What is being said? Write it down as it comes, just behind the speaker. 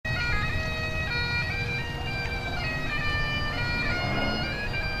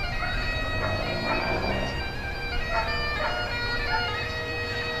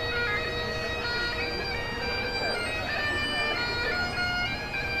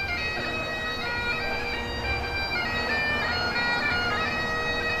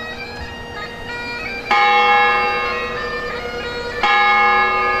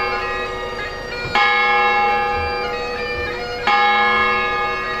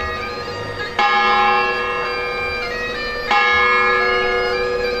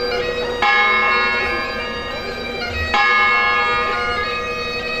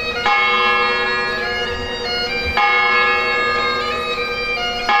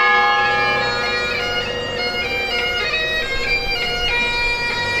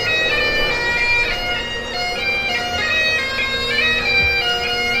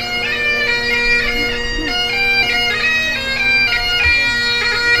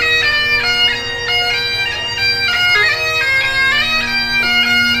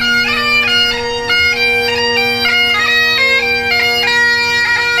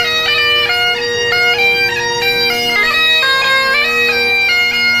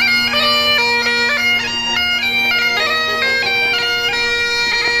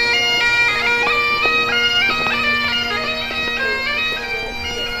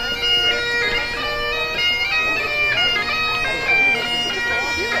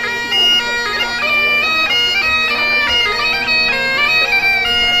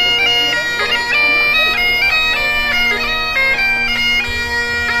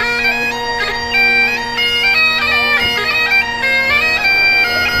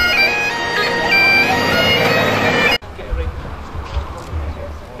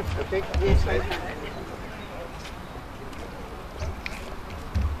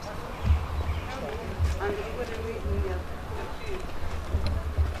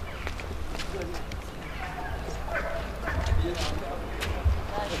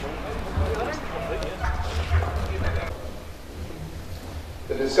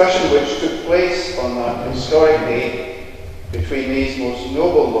discussion which took place on that historic day between these most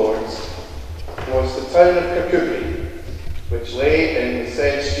noble lords was the town of Kirkcudbright, which lay in the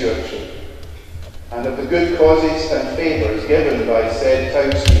said stewardship, and of the good causes and favours given by said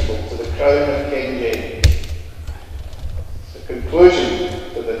townspeople to the crown of King James. The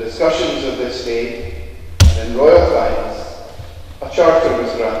conclusion to the discussions of this day, and in royal times, a charter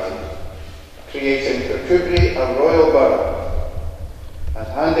was granted, creating Kirkcudbright a royal borough, and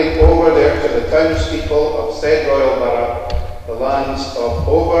handing over there to the townspeople of said royal borough the lands of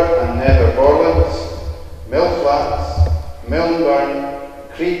Over and Nether Borlands, Millflats,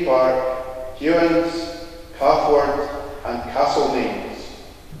 Milnburn, Cree Park, Hewins, Calford, and Castle Names,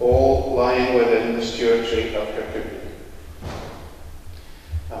 all lying within the stewardship of Kirkcudbright.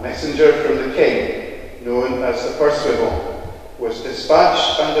 A messenger from the king, known as the Pursuivant, was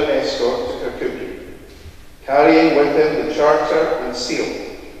dispatched under escort to Kirkcudbright, carrying with him the charter and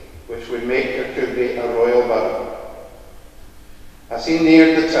seal, which would make Kirkcudbright a royal borough. As he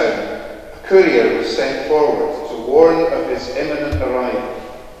neared the town, a courier was sent forward to warn of his imminent arrival.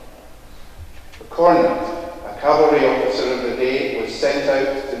 The Cornet, a cavalry officer of the day, was sent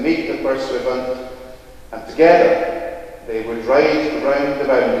out to meet the pursuivant, and together they would ride around the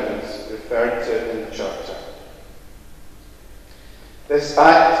boundaries referred to in the charter. This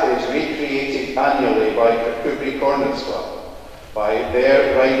act is recreated annually by Kirkcudbright Cornet's Club by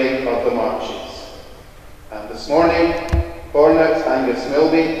their riding of the marches. And this morning, Cornet Angus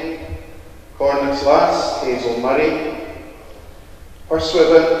Milby, Cornet's Lass Hazel Murray,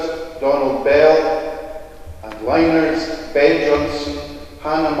 Pursuivant Donald Bell, and liners Ben Johnson,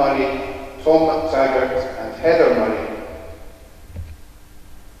 Hannah Murray, Tom McTaggart, and Heather Murray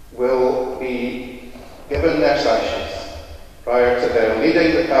will be given their sashes prior to their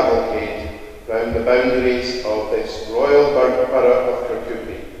leading the cavalcade round the boundaries of this royal borough of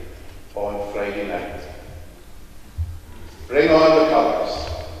Kirkcudbright on Friday night. Bring on the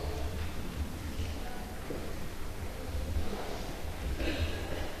colours.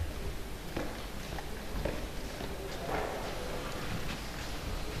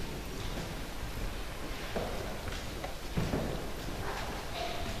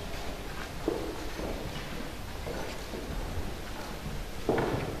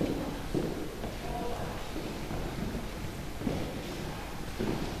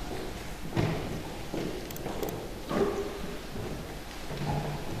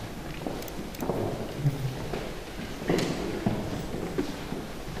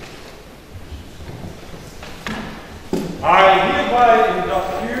 I hereby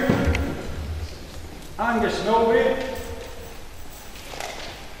induct you, Angus Milby,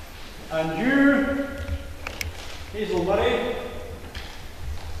 and you, Hazel Murray,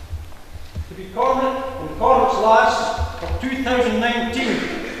 to be Cornet and Cornet's Lass of 2019,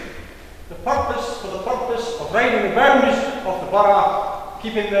 for the purpose of riding the boundaries of the borough,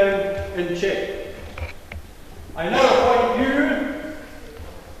 keeping them in check. I now appoint you,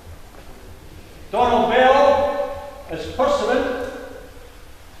 Donald Bell, as Pursuivant,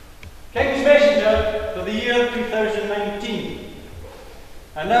 King's Messenger for the year 2019.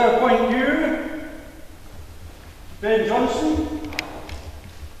 I now appoint you, Ben Johnson,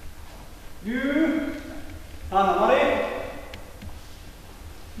 you, Hannah Murray,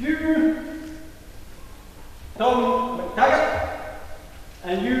 you, Tom McTaggart,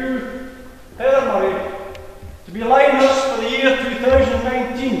 and you, Heather Murray, to be liners for the year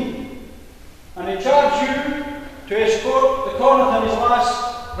 2019. And I charge you to escort the Cornet and his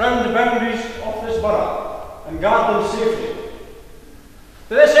Lass round the boundaries of this borough and guard them safely.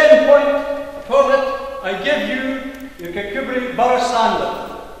 To this end point, Cornet, I give you your Kirkcudbright Borough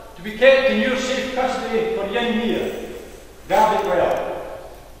Standard to be kept in your safe custody for one year. Guard it well.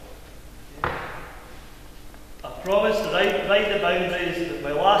 I promise to ride the boundaries with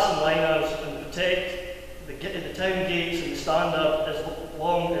my lass and liners and protect the town gates and the standard as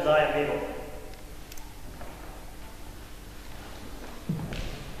long as I am able.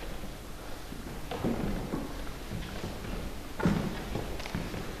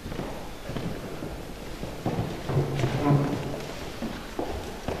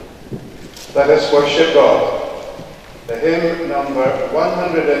 Let us worship God. The hymn number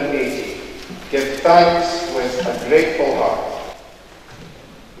 180, Give Thanks with a Grateful Heart.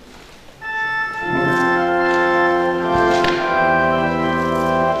 Thank you.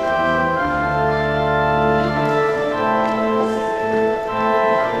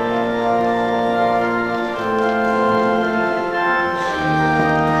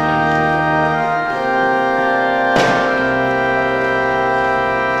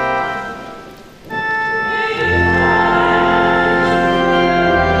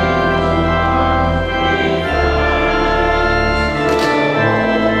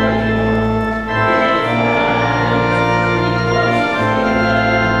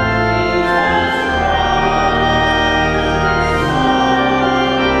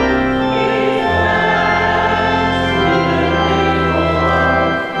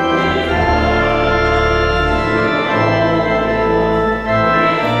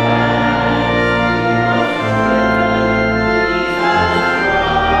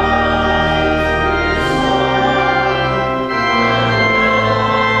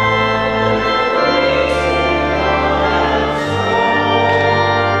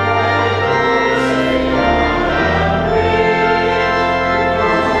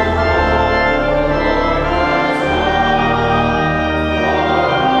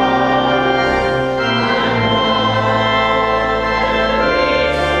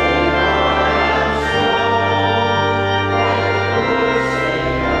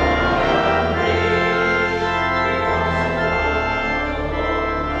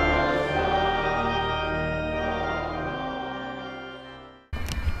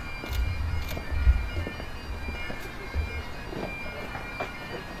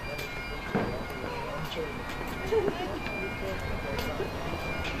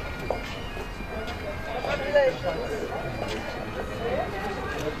 Thank you.